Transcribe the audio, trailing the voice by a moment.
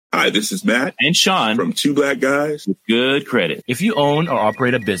Hi, this is Matt and Sean from Two Black Guys with Good Credit. If you own or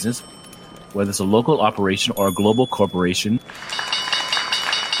operate a business, whether it's a local operation or a global corporation,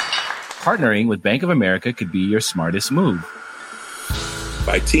 partnering with Bank of America could be your smartest move.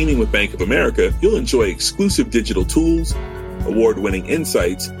 By teaming with Bank of America, you'll enjoy exclusive digital tools, award-winning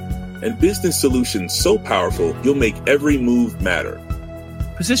insights, and business solutions so powerful you'll make every move matter.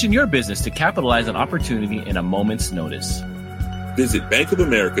 Position your business to capitalize on opportunity in a moment's notice. Visit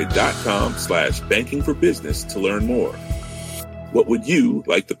bankofamerica.com/banking for business to learn more. What would you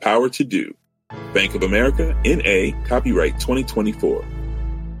like the power to do? Bank of America, N.A., copyright 2024.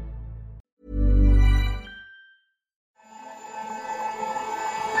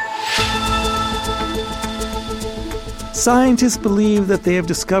 Scientists believe that they have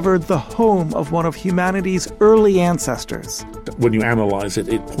discovered the home of one of humanity's early ancestors. When you analyse it,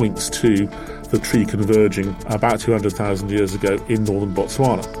 it points to the tree converging about 200,000 years ago in northern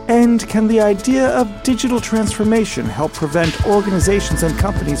Botswana. And can the idea of digital transformation help prevent organizations and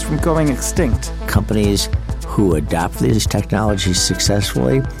companies from going extinct? Companies who adopt these technologies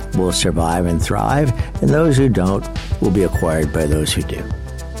successfully will survive and thrive, and those who don't will be acquired by those who do.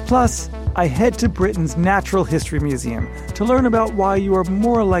 Plus, I head to Britain's Natural History Museum to learn about why you are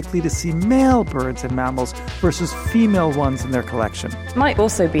more likely to see male birds and mammals versus female ones in their collection. It might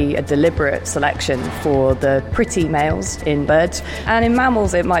also be a deliberate selection for the pretty males in birds. And in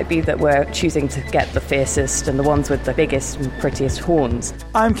mammals, it might be that we're choosing to get the fiercest and the ones with the biggest and prettiest horns.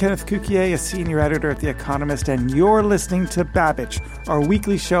 I'm Kenneth Cukier, a senior editor at The Economist, and you're listening to Babbage, our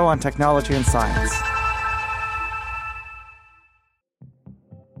weekly show on technology and science.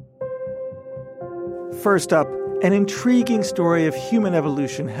 First up, an intriguing story of human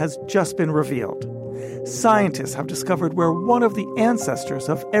evolution has just been revealed. Scientists have discovered where one of the ancestors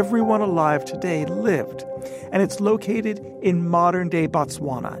of everyone alive today lived, and it's located in modern-day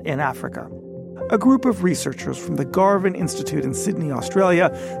Botswana in Africa. A group of researchers from the Garvan Institute in Sydney,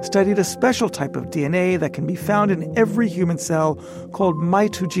 Australia, studied a special type of DNA that can be found in every human cell called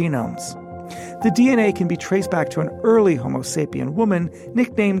mitogenomes. The DNA can be traced back to an early Homo sapien woman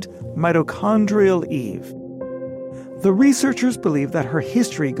nicknamed Mitochondrial Eve. The researchers believe that her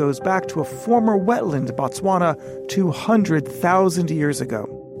history goes back to a former wetland in Botswana 200,000 years ago.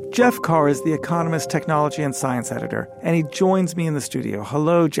 Jeff Carr is The Economist technology and science editor, and he joins me in the studio.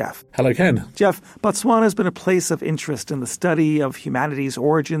 Hello, Jeff. Hello, Ken. Jeff, Botswana has been a place of interest in the study of humanity's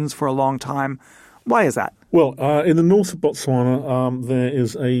origins for a long time. Why is that? Well, in the north of Botswana, there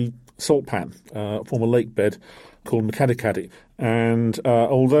is a salt pan, former lake bed called Makadikadi. And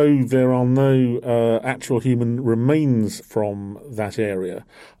although there are no actual human remains from that area,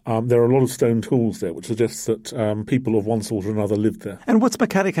 there are a lot of stone tools there, which suggests that people of one sort or another lived there. And what's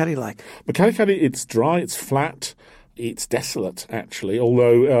Makadikadi like? Makadikadi, it's dry, it's flat. It's desolate, actually,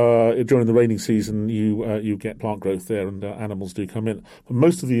 although during the rainy season you get plant growth there and animals do come in. But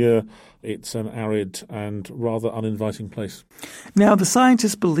most of the year, it's an arid and rather uninviting place. Now, the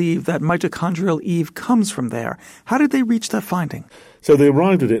scientists believe that mitochondrial Eve comes from there. How did they reach that finding? So they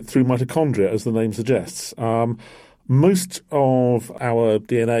arrived at it through mitochondria, as the name suggests. Most of our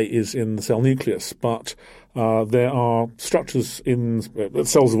DNA is in the cell nucleus, but there are structures in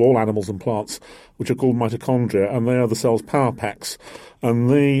cells of all animals and plants which are called mitochondria, and they are the cell's power packs. And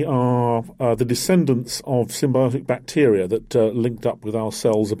they are the descendants of symbiotic bacteria that linked up with our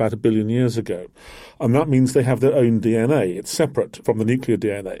cells about 1 billion years ago. And that means they have their own DNA. It's separate from the nuclear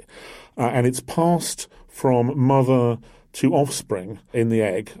DNA. And it's passed from mother to offspring in the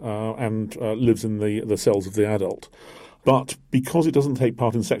egg and lives in the cells of the adult. But because it doesn't take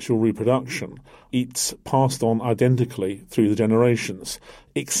part in sexual reproduction, it's passed on identically through the generations,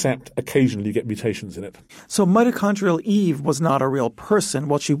 except occasionally you get mutations in it. So mitochondrial Eve was not a real person.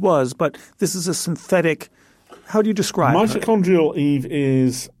 Well, she was, but this is a synthetic. How do you describe her? Mitochondrial Eve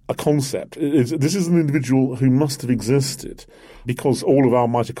is a concept. This is an individual who must have existed because all of our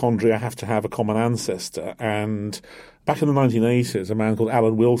mitochondria have to have a common ancestor. And back in the 1980s, a man called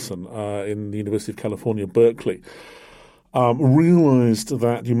Alan Wilson in the University of California, Berkeley, realized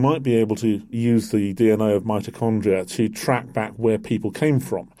that you might be able to use the DNA of mitochondria to track back where people came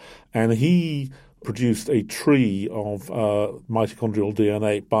from. And he produced a tree of mitochondrial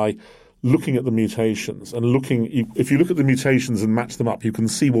DNA by looking at the mutations and if you look at the mutations and match them up, you can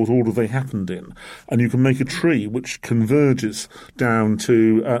see what order they happened in. And you can make a tree which converges down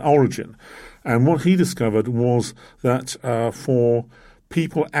to an origin. And what he discovered was that for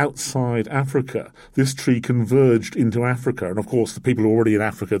people outside Africa, this tree converged into Africa. And of course, the people already in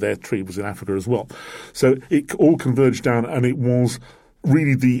Africa, their tree was in Africa as well. So it all converged down, and it was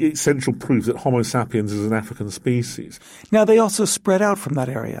really the essential proof that Homo sapiens is an African species. Now, they also spread out from that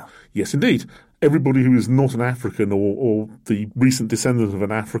area. Yes, indeed. Everybody who is not an African or the recent descendant of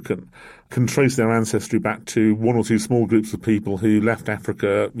an African can trace their ancestry back to one or two small groups of people who left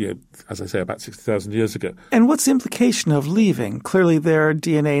Africa, as I say, about 60,000 years ago. And what's the implication of leaving? Clearly their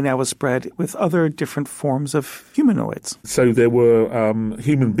DNA now was spread with other different forms of humanoids. So there were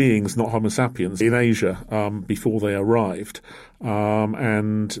human beings, not Homo sapiens, in Asia before they arrived.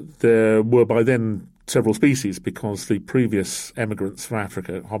 And there were by then several species because the previous emigrants from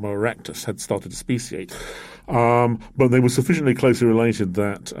Africa, Homo erectus, had started to speciate. But they were sufficiently closely related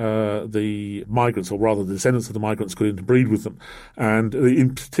that the migrants, or rather the descendants of the migrants, could interbreed with them. And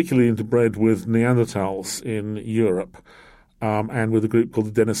particularly interbred with Neanderthals in Europe. And with a group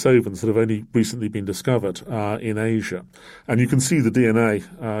called the Denisovans that have only recently been discovered in Asia. And you can see the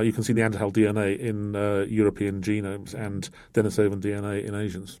DNA, you can see Neanderthal DNA in European genomes and Denisovan DNA in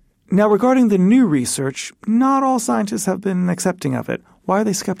Asians. Now, regarding the new research, not all scientists have been accepting of it. Why are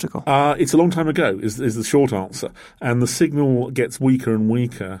they skeptical? It's a long time ago, is the short answer. And the signal gets weaker and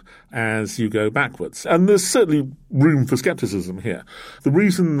weaker as you go backwards. And there's certainly room for skepticism here. The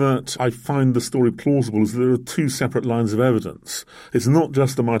reason that I find the story plausible is that there are two separate lines of evidence. It's not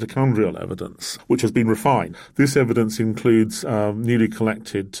just the mitochondrial evidence, which has been refined. This evidence includes newly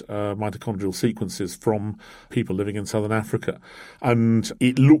collected mitochondrial sequences from people living in southern Africa. And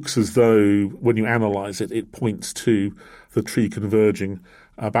it looks as though, when you analyse it, it points to the tree converging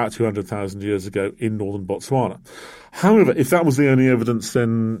about 200,000 years ago in northern Botswana. However, if that was the only evidence,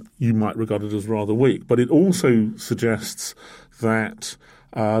 then you might regard it as rather weak. But it also suggests that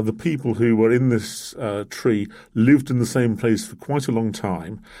the people who were in this tree lived in the same place for quite a long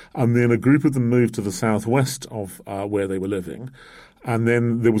time, and then a group of them moved to the southwest of where they were living. And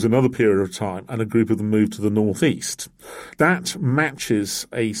then there was another period of time, and a group of them moved to the northeast. That matches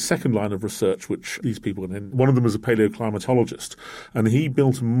a second line of research which these people are in. One of them is a paleoclimatologist, and he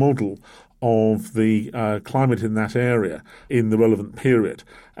built a model of the climate in that area in the relevant period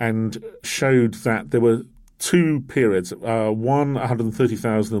and showed that there were two periods, one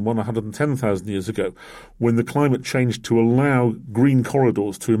 130,000 and one 110,000 years ago, when the climate changed to allow green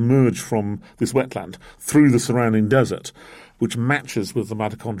corridors to emerge from this wetland through the surrounding desert, which matches with the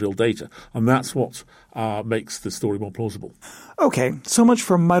mitochondrial data. And that's what makes the story more plausible. Okay, so much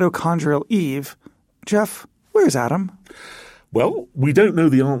for mitochondrial Eve. Jeff, where's Adam? Well, we don't know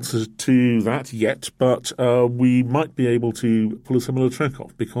the answer to that yet, but we might be able to pull a similar trick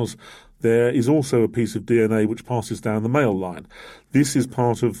off, because there is also a piece of DNA which passes down the male line. This is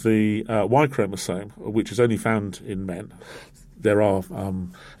part of the Y chromosome, which is only found in men. There are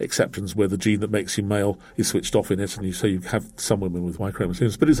exceptions where the gene that makes you male is switched off in it, and so you have some women with Y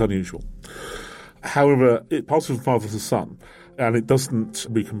chromosomes, but it's unusual. However, it passes from father to son, and it doesn't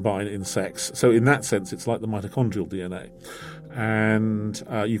recombine in sex. So in that sense, it's like the mitochondrial DNA. And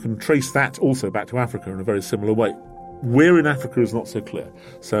you can trace that also back to Africa in a very similar way. Where in Africa is not so clear.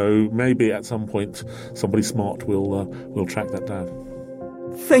 So maybe at some point somebody smart will track that down.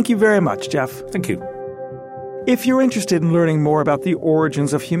 Thank you very much, Jeff. Thank you. If you're interested in learning more about the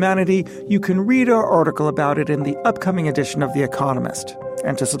origins of humanity, you can read our article about it in the upcoming edition of The Economist.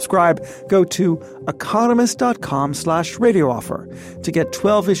 And to subscribe, go to economist.com/radio offer to get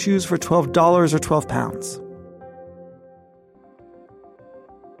 12 issues for $12 or £12.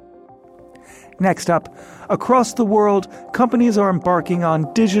 Next up, across the world, companies are embarking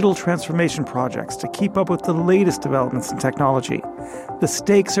on digital transformation projects to keep up with the latest developments in technology. The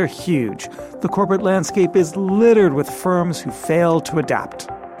stakes are huge. The corporate landscape is littered with firms who fail to adapt.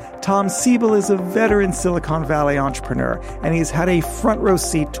 Tom Siebel is a veteran Silicon Valley entrepreneur, and he's had a front row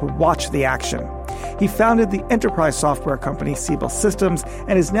seat to watch the action. He founded the enterprise software company Siebel Systems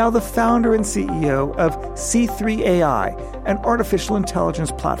and is now the founder and CEO of C3AI, an artificial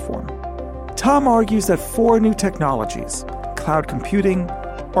intelligence platform. Tom argues that 4 new technologies, cloud computing,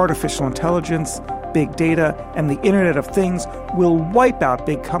 artificial intelligence, big data, and the Internet of Things, will wipe out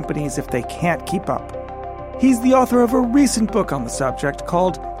big companies if they can't keep up. He's the author of a recent book on the subject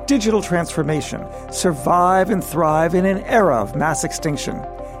called Digital Transformation: Survive and Thrive in an Era of Mass Extinction,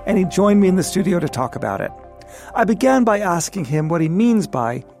 and he joined me in the studio to talk about it. I began by asking him what he means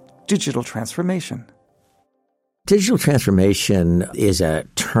by digital transformation. Digital transformation is a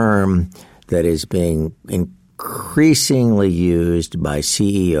term that is being increasingly used by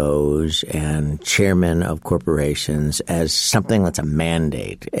CEOs and chairmen of corporations as something that's a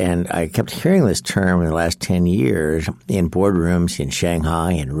mandate. And I kept hearing this term in the last 10 years in boardrooms in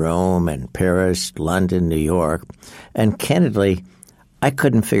Shanghai and Rome and Paris, London, New York. And candidly, I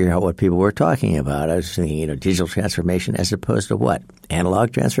couldn't figure out what people were talking about. I was thinking, digital transformation as opposed to what?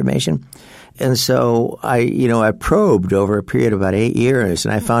 Analog transformation? And so I probed over a period of about 8 years,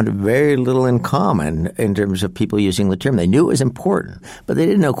 and I found very little in common in terms of people using the term. They knew it was important, but they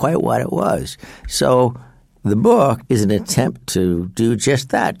didn't know quite what it was. So the book is an attempt to do just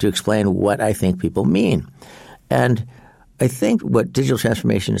that, to explain what I think people mean. And I think what digital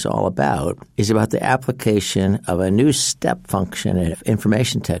transformation is all about is about the application of a new step function in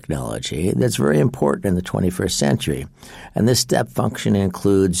information technology that's very important in the 21st century. And this step function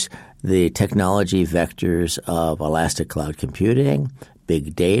includes the technology vectors of elastic cloud computing,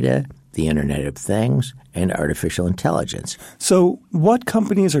 big data, the Internet of Things, and artificial intelligence. So what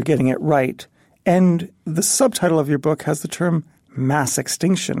companies are getting it right? And the subtitle of your book has the term mass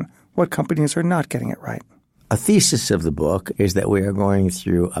extinction. What companies are not getting it right? A thesis of the book is that we are going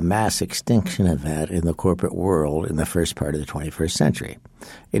through a mass extinction event in the corporate world in the first part of the 21st century.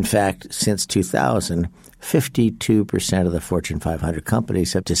 In fact, since 2000, 52% of the Fortune 500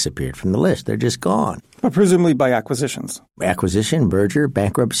 companies have disappeared from the list. They're just gone. But presumably by acquisitions. Acquisition, merger,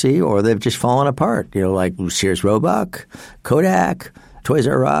 bankruptcy, or they've just fallen apart. Like Sears Roebuck, Kodak, Toys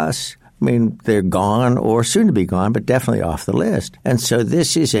R Us. I mean, they're gone or soon to be gone, but definitely off the list. And so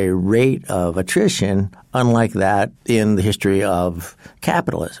this is a rate of attrition unlike that in the history of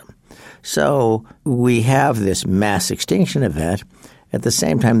capitalism. So we have this mass extinction event. At the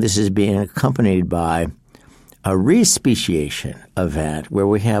same time, this is being accompanied by a re-speciation event where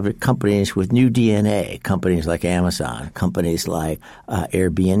we have companies with new DNA, companies like Amazon, companies like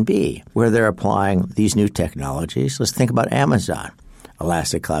Airbnb, where they're applying these new technologies. Let's think about Amazon.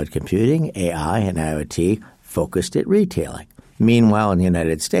 Elastic cloud computing, AI, and IoT focused at retailing. Meanwhile, in the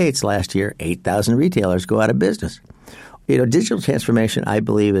United States, last year, 8,000 retailers go out of business. Digital transformation, I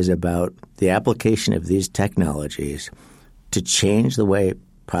believe, is about the application of these technologies to change the way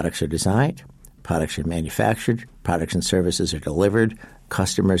products are designed, products are manufactured, products and services are delivered,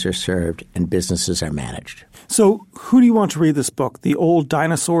 customers are served, and businesses are managed. So who do you want to read this book? The old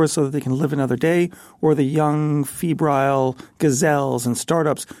dinosaurs so that they can live another day, or the young, febrile gazelles and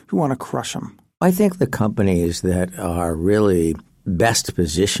startups who want to crush them? I think the companies that are really best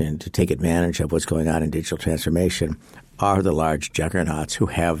positioned to take advantage of what's going on in digital transformation are the large juggernauts who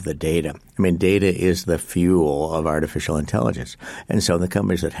have the data. I mean, data is the fuel of artificial intelligence. And so the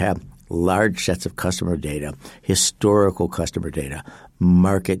companies that have large sets of customer data, historical customer data,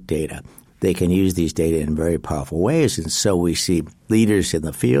 market data, they can use these data in very powerful ways. And so we see leaders in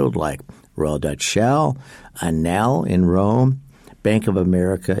the field like Royal Dutch Shell, Enel in Rome, Bank of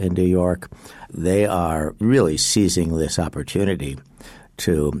America in New York. They are really seizing this opportunity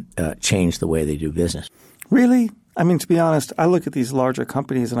to change the way they do business. Really? I mean, to be honest, I look at these larger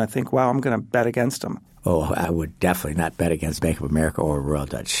companies and I think, wow, I'm going to bet against them. Oh, I would definitely not bet against Bank of America or Royal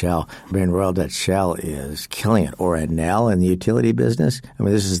Dutch Shell. I mean, Royal Dutch Shell is killing it. Or Enel in the utility business. I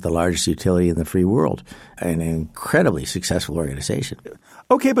mean, this is the largest utility in the free world, an incredibly successful organization.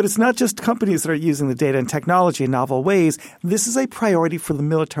 Okay, but it's not just companies that are using the data and technology in novel ways. This is a priority for the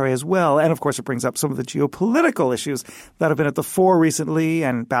military as well. And, of course, it brings up some of the geopolitical issues that have been at the fore recently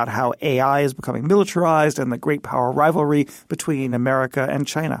and about how AI is becoming militarized and the great power rivalry between America and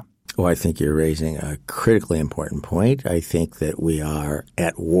China. Well, I think you're raising a critically important point. I think that we are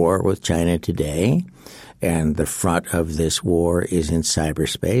at war with China today, and the front of this war is in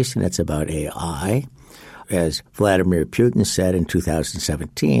cyberspace, and it's about AI. As Vladimir Putin said in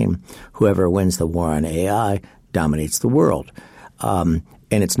 2017, whoever wins the war on AI dominates the world. And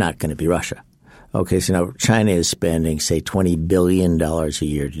it's not going to be Russia. Okay, so now China is spending, say, $20 billion a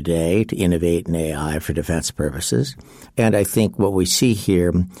year today to innovate in AI for defense purposes. And I think what we see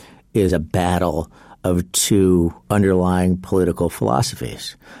here is a battle of two underlying political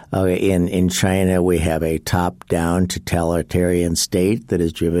philosophies. In China, we have a top-down totalitarian state that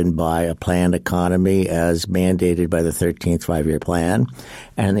is driven by a planned economy as mandated by the 13th Five-Year Plan.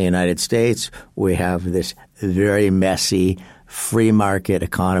 And in the United States, we have this very messy free market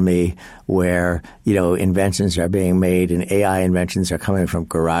economy where, inventions are being made and AI inventions are coming from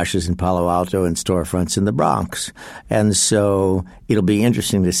garages in Palo Alto and storefronts in the Bronx. And so it'll be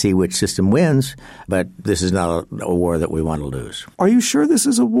interesting to see which system wins, but this is not a war that we want to lose. Are you sure this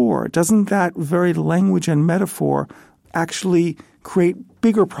is a war? Doesn't that very language and metaphor actually create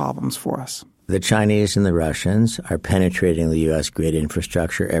bigger problems for us? The Chinese and the Russians are penetrating the U.S. grid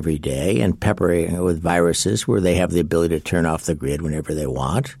infrastructure every day and peppering it with viruses where they have the ability to turn off the grid whenever they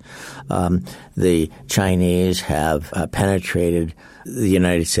want. The Chinese have penetrated the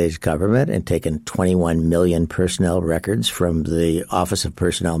United States government and taken 21 million personnel records from the Office of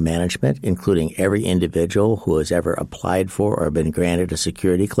Personnel Management, including every individual who has ever applied for or been granted a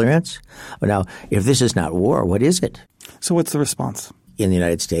security clearance. Now, if this is not war, what is it? So what's the response? In the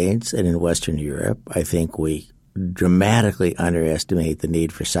United States and in Western Europe, I think we dramatically underestimate the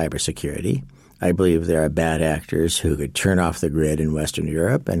need for cybersecurity. I believe there are bad actors who could turn off the grid in Western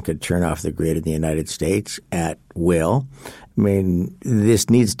Europe and could turn off the grid in the United States at will. I mean, this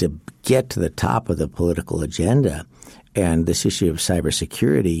needs to get to the top of the political agenda. And this issue of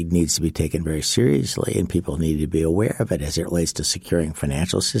cybersecurity needs to be taken very seriously, and people need to be aware of it as it relates to securing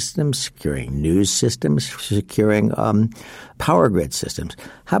financial systems, securing news systems, securing power grid systems.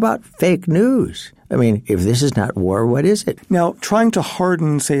 How about fake news? I mean, if this is not war, what is it? Now, trying to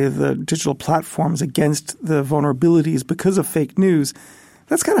harden, say, the digital platforms against the vulnerabilities because of fake news,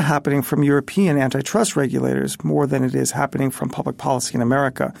 that's kind of happening from European antitrust regulators more than it is happening from public policy in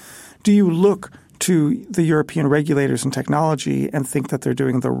America. Do you look to the European regulators and technology and think that they're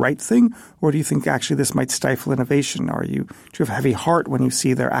doing the right thing? Or do you think actually this might stifle innovation? Do you have a heavy heart when you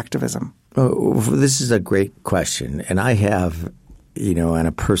see their activism? Oh, this is a great question. And I have, on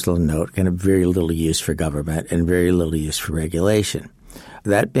a personal note, kind of very little use for government and very little use for regulation.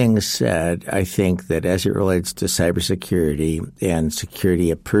 That being said, I think that as it relates to cybersecurity and security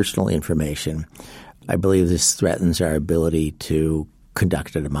of personal information, I believe this threatens our ability to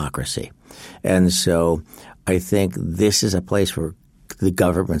conduct a democracy. And so I think this is a place where the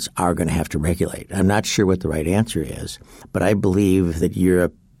governments are going to have to regulate. I'm not sure what the right answer is, but I believe that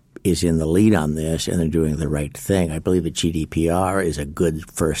Europe is in the lead on this and they're doing the right thing. I believe that GDPR is a good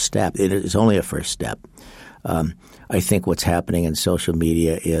first step. It is only a first step. I think what's happening in social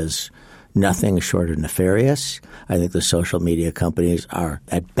media is nothing short of nefarious. I think the social media companies are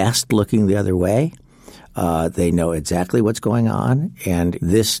at best looking the other way. They know exactly what's going on, and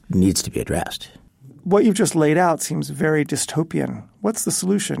this needs to be addressed. What you've just laid out seems very dystopian. What's the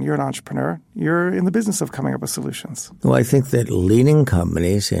solution? You're an entrepreneur. You're in the business of coming up with solutions. Well, I think that leading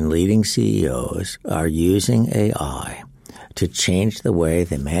companies and leading CEOs are using AI to change the way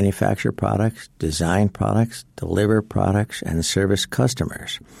they manufacture products, design products, deliver products, and service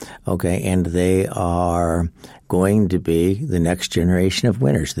customers. Okay, and they are going to be the next generation of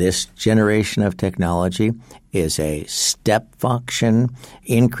winners. This generation of technology is a step function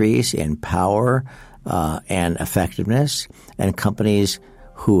increase in power and effectiveness, and companies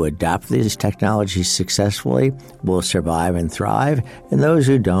who adopt these technologies successfully will survive and thrive, and those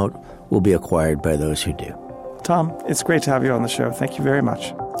who don't will be acquired by those who do. Tom, it's great to have you on the show. Thank you very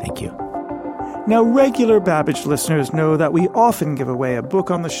much. Thank you. Now, regular Babbage listeners know that we often give away a book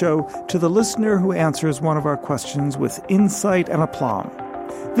on the show to the listener who answers one of our questions with insight and aplomb.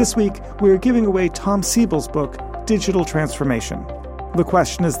 This week, we're giving away Tom Siebel's book, Digital Transformation. The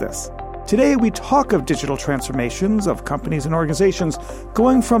question is this. Today, we talk of digital transformations of companies and organizations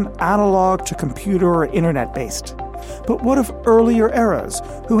going from analog to computer or internet-based. But what of earlier eras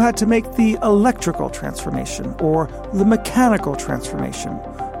who had to make the electrical transformation or the mechanical transformation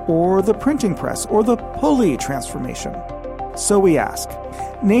or the printing press or the pulley transformation? So we ask,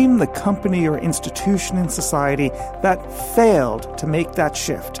 name the company or institution in society that failed to make that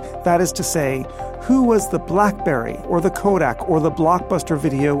shift. That is to say, who was the BlackBerry or the Kodak or the Blockbuster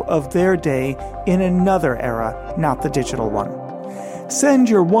video of their day in another era, not the digital one? Send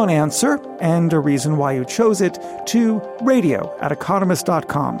your one answer and a reason why you chose it to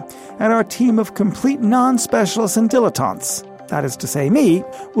radio@economist.com, and our team of complete non-specialists and dilettantes, that is to say me,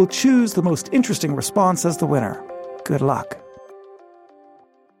 will choose the most interesting response as the winner. Good luck.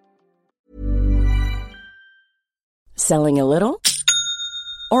 Selling a little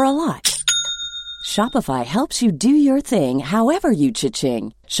or a lot? Shopify helps you do your thing however you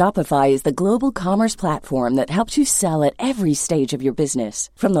cha-ching. Shopify is the global commerce platform that helps you sell at every stage of your business.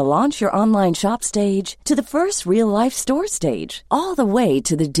 From the launch your online shop stage to the first real-life store stage, all the way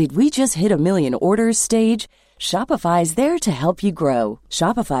to the did we just hit a million orders stage. Shopify is there to help you grow.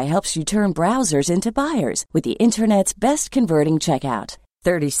 Shopify helps you turn browsers into buyers with the internet's best converting checkout.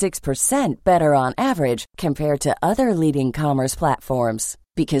 36% better on average compared to other leading commerce platforms.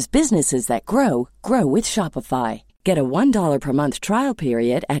 Because businesses that grow, grow with Shopify. Get a $1 per month trial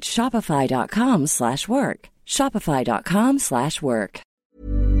period at shopify.com/work. Shopify.com/work.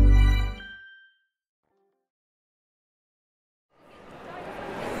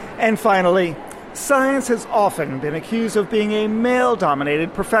 And finally, science has often been accused of being a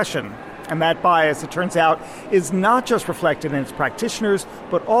male-dominated profession. And that bias, it turns out, is not just reflected in its practitioners,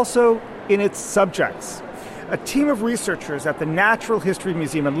 but also in its subjects. A team of researchers at the Natural History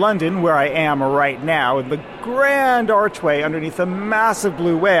Museum in London, where I am right now, in the grand archway underneath a massive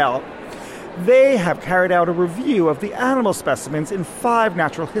blue whale, they have carried out a review of the animal specimens in 5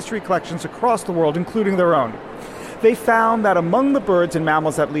 natural history collections across the world, including their own. They found that among the birds and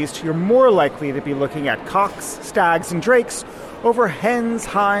mammals at least, you're more likely to be looking at cocks, stags, and drakes over hens,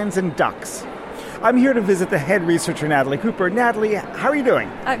 hinds, and ducks. I'm here to visit the head researcher, Natalie Cooper. Natalie, how are you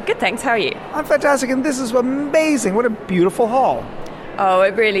doing? Good, thanks. How are you? I'm fantastic, and this is amazing. What a beautiful hall. Oh,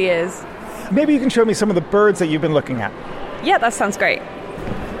 it really is. Maybe you can show me some of the birds that you've been looking at. Yeah, that sounds great.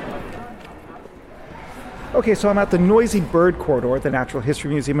 Okay, so I'm at the noisy bird corridor at the Natural History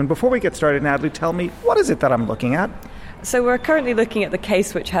Museum, and before we get started, Natalie, tell me, what is it that I'm looking at? So we're currently looking at the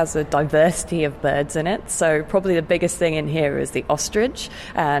case which has a diversity of birds in it. So probably the biggest thing in here is the ostrich,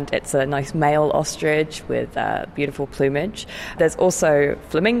 and it's a nice male ostrich with beautiful plumage. There's also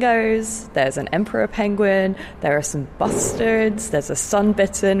flamingos, there's an emperor penguin, there are some bustards, there's a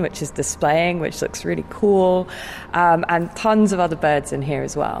sunbittern which is displaying, which looks really cool, and tons of other birds in here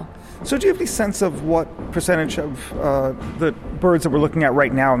as well. So do you have any sense of what percentage of the birds that we're looking at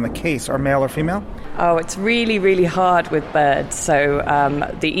right now in the case are male or female? Oh, it's really, really hard with birds. So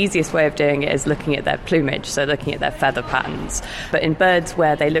the easiest way of doing it is looking at their plumage, so looking at their feather patterns. But in birds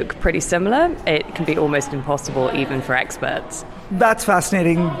where they look pretty similar, it can be almost impossible even for experts. That's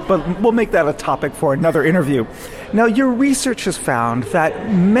fascinating, but we'll make that a topic for another interview. Now, your research has found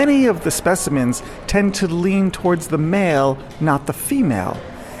that many of the specimens tend to lean towards the male, not the female.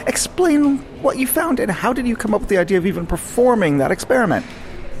 Explain what you found and how did you come up with the idea of even performing that experiment?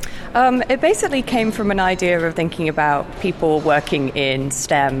 It basically came from an idea of thinking about people working in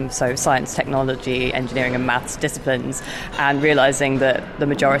STEM, so science, technology, engineering and maths disciplines, and realizing that the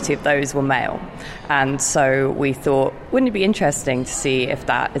majority of those were male. And so we thought, wouldn't it be interesting to see if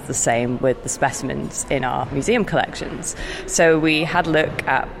that is the same with the specimens in our museum collections? So we had a look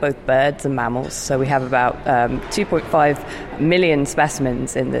at both birds and mammals. So we have about 2.5 million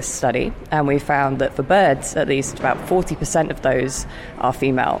specimens in this study, and we found that for birds, at least about 40% of those are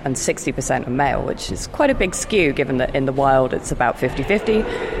female and 60% are male, which is quite a big skew given that in the wild it's about 50-50.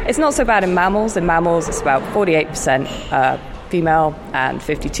 It's not so bad in mammals. In mammals it's about 48% female and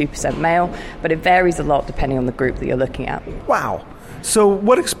 52% male, but it varies a lot depending on the group that you're looking at. Wow. So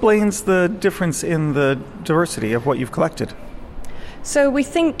what explains the difference in the diversity of what you've collected? So we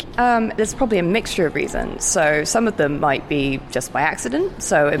think there's probably a mixture of reasons. So some of them might be just by accident.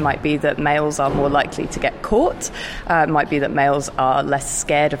 So it might be that males are more likely to get caught. It might be that males are less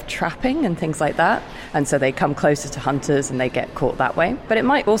scared of trapping and things like that. And so they come closer to hunters and they get caught that way. But it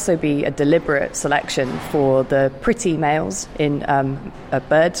might also be a deliberate selection for the pretty males in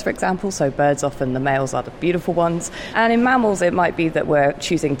birds, for example. So birds, often the males are the beautiful ones. And in mammals, it might be that we're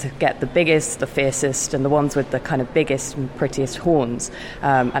choosing to get the biggest, the fiercest, and the ones with the kind of biggest and prettiest horns.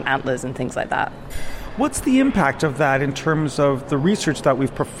 And antlers and things like that. What's the impact of that in terms of the research that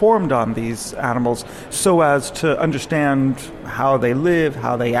we've performed on these animals so as to understand how they live,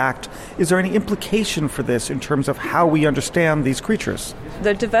 how they act? Is there any implication for this in terms of how we understand these creatures?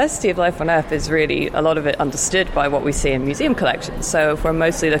 The diversity of life on Earth is really, a lot of it understood by what we see in museum collections. So if we're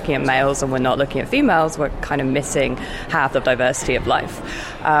mostly looking at males and we're not looking at females, we're kind of missing half the diversity of life.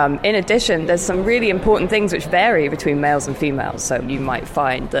 In addition, there's some really important things which vary between males and females. So you might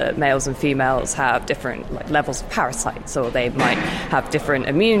find that males and females have different levels of parasites, or they might have different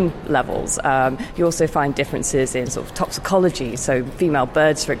immune levels. You also find differences in sort of toxicology. So female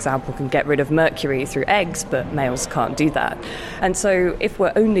birds, for example, can get rid of mercury through eggs, but males can't do that. And so if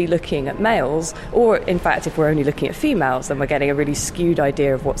we're only looking at males, or in fact if we're only looking at females, then we're getting a really skewed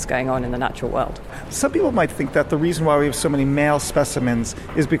idea of what's going on in the natural world. Some people might think that the reason why we have so many male specimens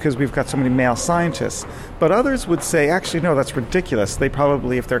is because we've got so many male scientists. But others would say, actually, no, that's ridiculous. They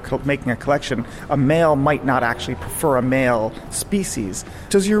probably, if they're making a collection, a male might not actually prefer a male species.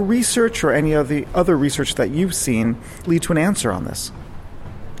 Does your research or any of the other research that you've seen lead to an answer on this?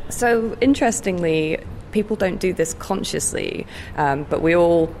 So, interestingly, people don't do this consciously, but we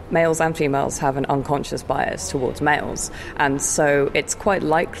all, males and females, have an unconscious bias towards males. And so it's quite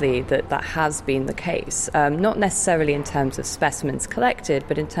likely that that has been the case, not necessarily in terms of specimens collected,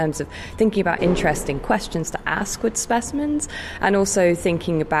 but in terms of thinking about interesting questions to ask with specimens, and also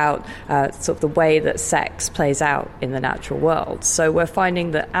thinking about sort of the way that sex plays out in the natural world. So we're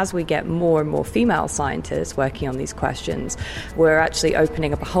finding that as we get more and more female scientists working on these questions, we're actually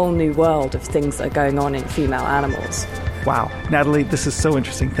opening up a whole new world of things that are going on in female animals. Wow. Natalie, this is so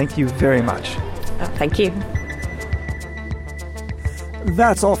interesting. Thank you very much. Thank you.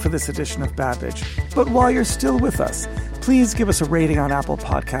 That's all for this edition of Babbage. But while you're still with us, please give us a rating on Apple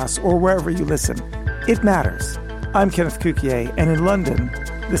Podcasts or wherever you listen. It matters. I'm Kenneth Cukier, and in London,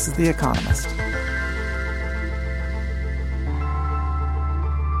 this is The Economist.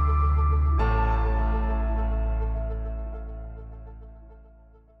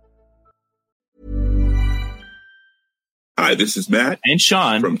 Hi, this is Matt And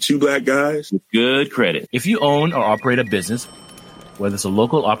Sean from Two Black Guys with Good Credit. If you own or operate a business, whether it's a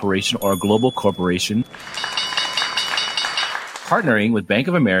local operation or a global corporation, partnering with Bank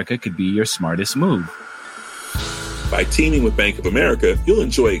of America could be your smartest move. By teaming with Bank of America, you'll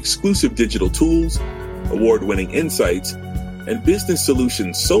enjoy exclusive digital tools, award-winning insights, and business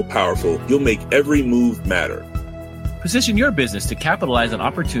solutions so powerful you'll make every move matter. Position your business to capitalize on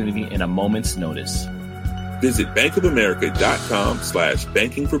opportunity in a moment's notice. Visit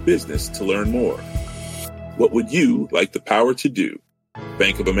bankofamerica.com/banking for business to learn more. What would you like the power to do?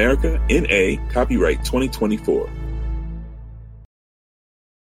 Bank of America, N.A., copyright 2024.